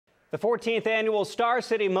The 14th annual Star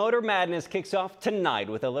City Motor Madness kicks off tonight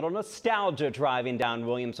with a little nostalgia driving down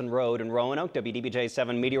Williamson Road in Roanoke.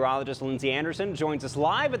 WDBJ7 meteorologist Lindsey joins us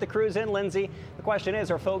live at the cruise in. Lindsey, the question is,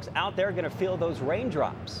 are folks out there going to feel those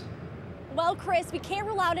raindrops? Well, Chris, we can't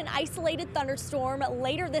rule out an isolated thunderstorm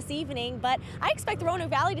later this evening, but I expect the Roanoke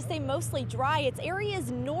Valley to stay mostly dry. It's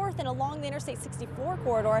areas north and along the Interstate 64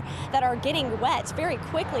 corridor that are getting wet very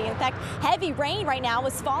quickly. In fact, heavy rain right now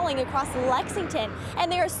is falling across Lexington, and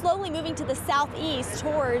they are slowly moving to the southeast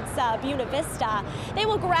towards Buena Vista. They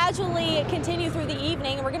will gradually continue through the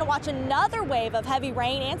evening, and we're going to watch another wave of heavy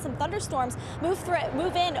rain and some thunderstorms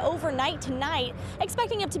move in overnight tonight,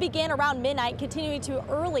 expecting it to begin around midnight, continuing to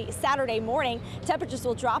early Saturday morning. Temperatures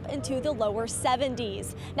will drop into the lower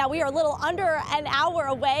 70s. Now, we are a little under an hour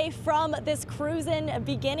away from this cruising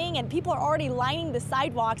beginning, and people are already lining the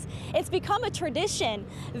sidewalks. It's become a tradition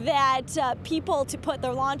that people to put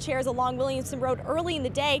their lawn chairs along Williamson Road early in the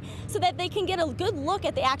day so that they can get a good look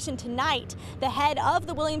at the action tonight. The head of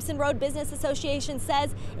the Williamson Road Business Association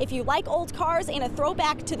says if you like old cars and a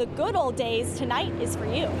throwback to the good old days, tonight is for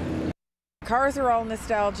you. Cars are all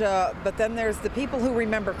nostalgia, but then there's the people who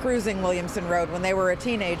remember cruising Williamson Road when they were a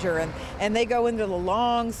teenager, and they go into the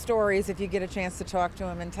long stories if you get a chance to talk to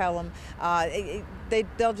them and tell them.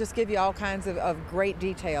 They'll just give you all kinds of great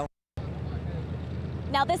detail.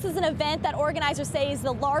 Now, this is an event that organizers say is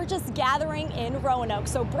the largest gathering in Roanoke,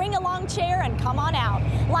 so bring a long chair and come on out.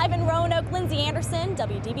 Live in Roanoke, Lindsey Anderson,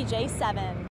 WDBJ 7.